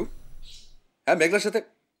hell are you? হ্যাঁ, মেঘলার সাথে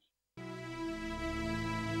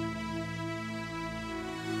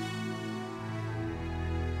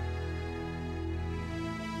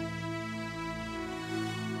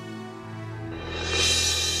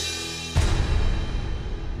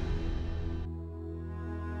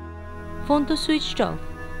ফোন তো সুইচড অফ।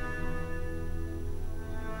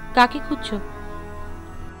 কাকে খুঁজছো?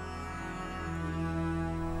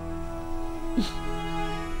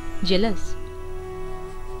 জেলাস?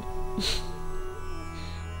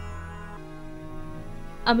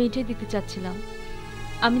 আমি এটাই দেখতে চাচ্ছিলাম।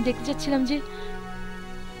 আমি দেখতে চাচ্ছিলাম যে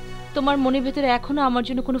তোমার মনের ভেতরে এখনো আমার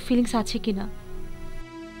জন্য কোনো ফিলিংস আছে কিনা।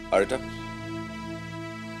 আর এটা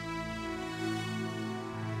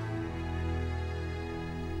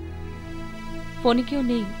ফোনে কেউ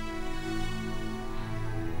নেই,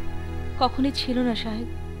 কখনই ছিল না শাহেদ।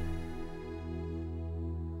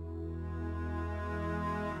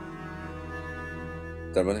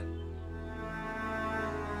 তার মানে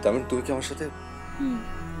তুমি কি আমার সাথে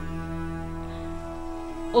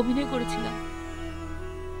অভিনয় করেছিলাম?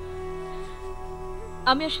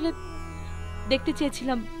 আমি আসলে দেখতে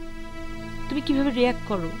চেয়েছিলাম তুমি কিভাবে রিয়াক্ট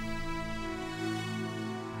করো।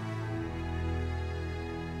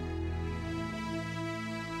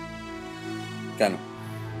 কেন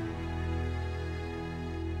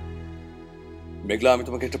মেঘলা, আমি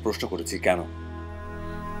তোমাকে একটা প্রশ্ন করেছি, কেন?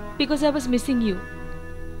 Because I was missing you.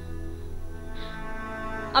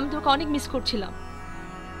 আমি তোমাকে অনেক মিস করছিলাম।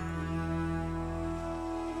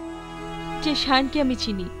 যে শায়ানকে আমি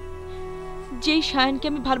চিনি, যেই শায়ানকে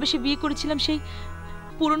আমি ভালোবেসে বিয়ে করেছিলাম, সেই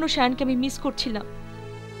পুরনো শায়ানকে আমি মিস করছিলাম।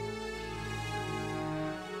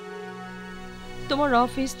 তোমার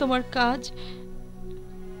অফিস, তোমার কাজ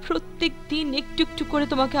প্রত্যেক দিন একটু একটু করে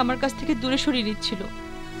তোমাকে আমার কাছ থেকে দূরে সরিয়ে নিচ্ছিল।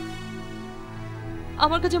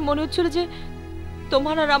 আমার কাছে মনে হচ্ছিল যে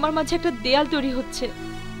তোমার আর আমার মাঝে একটা দেয়াল তৈরি হচ্ছে।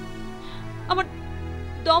 আমার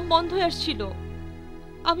দম বন্ধ হয়ে আসছিল,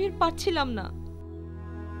 আমি আর পারছিলাম না।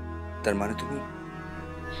 তার মানে তুমি?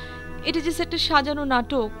 এটা যে একটা সাজানো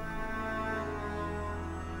নাটক।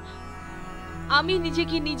 আমি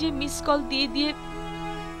নিজেকে নিজে মিস কল দিয়ে দিয়ে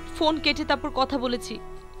ফোন কেটে তারপর কথা বলেছি,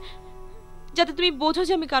 যাতে তুমি বোঝো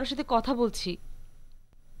যে আমি কারোর সাথে কথা বলছি।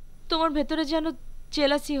 তোমার ভেতরে যেন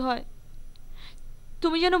জেলাসি হয়,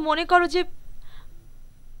 তুমি যেন মনে করো যে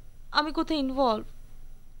আমি কোথায় ইনভলভ।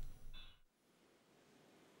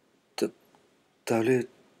 তাহলে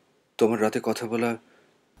তোমার রাতে কথা বলা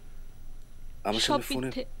আমার সব সাথে ফোনে?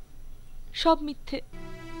 মিথ্যে, সব মিথ্যে।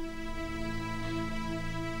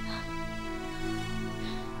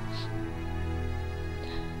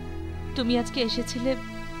 তুমি আজকে এসেছিলে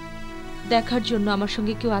দেখার জন্য আমার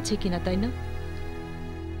সঙ্গে কেউ আছে কিনা, তাই না?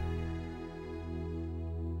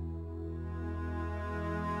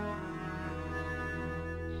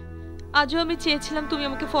 আজও আমি চেয়েছিলাম তুমি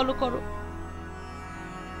আমাকে ফলো করো।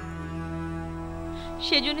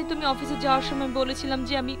 সেজন্যই তুমি অফিসে যাওয়ার সময় বলেছিলাম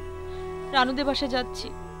যে আমি রানুদের বাসায় যাচ্ছি।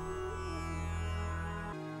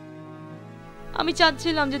 আমি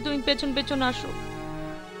চাচ্ছিলাম যে তুমি পেছন পেছন আসো।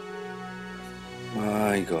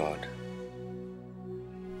 মাই গড।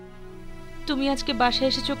 তুমি আজকে বাসায়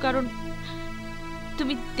এসেছো কারণ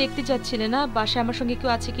তুমি দেখতে চাচ্ছিলে না বাসায় আমার সঙ্গে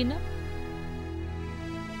কেউ আছে কিনা।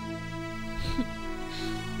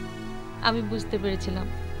 আমি বুঝতে পেরেছিলাম।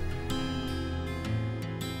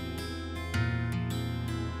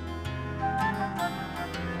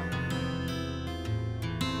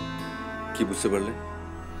 কি বুঝতে পারলে?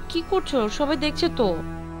 কি করছো? সবাই দেখছে তো।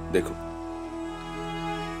 দেখো,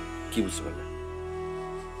 কি বুঝতে পারলে?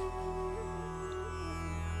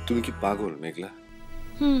 তুমি কি পাগল মেঘলা?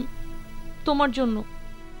 তোমার জন্য।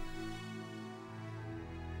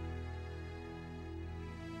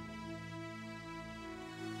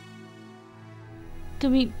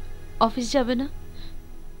 তুমি অফিস যাবে না?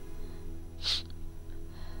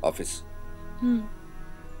 অফিস?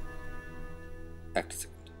 একটা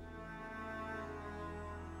সেকেন্ড।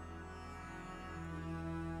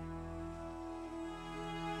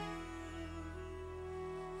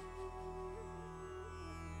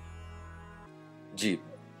 জি,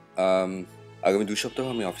 আগামী 2 সপ্তাহ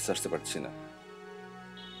আমি অফিস আসতে পারছি না।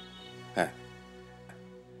 হ্যাঁ,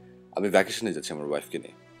 আমি ভ্যাকেশনে যাচ্ছি আমার ওয়াইফকে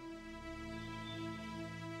নিয়ে।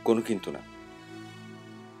 কোনো কিন্তু না,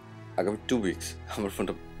 আগামী 2 উইকস আমার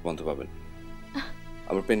ফোনটা বন্ধ পাবেন।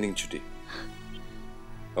 আমার পেন্ডিং ছুটি।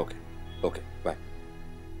 ওকে ওকে, বাই।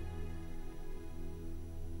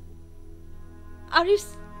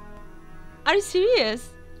 Are you serious?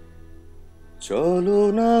 চলো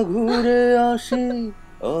না ঘুরে আসি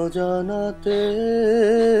অজানাতে,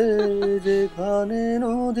 যেখানে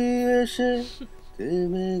নদী এসে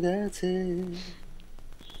থেমে গেছে।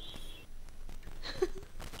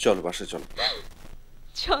 চলো বাসে চলো।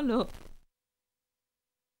 চলো।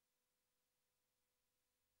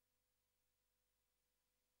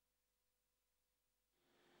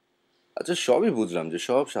 আচ্ছা, সবই বুঝলাম যে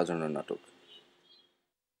সব সাজানো নাটক।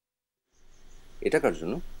 এটা কার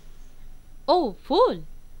জন্য? ও ফুল,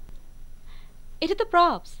 এটা তো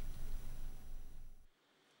প্রপস।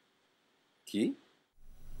 কি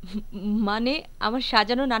মানে আমার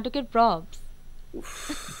সাজানো নাটকের প্রপস,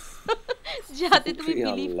 যাতে তুমি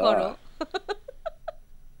বিলিভ করো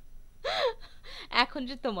এখন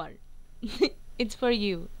যে তোমার। It's for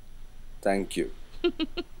you. Thank you.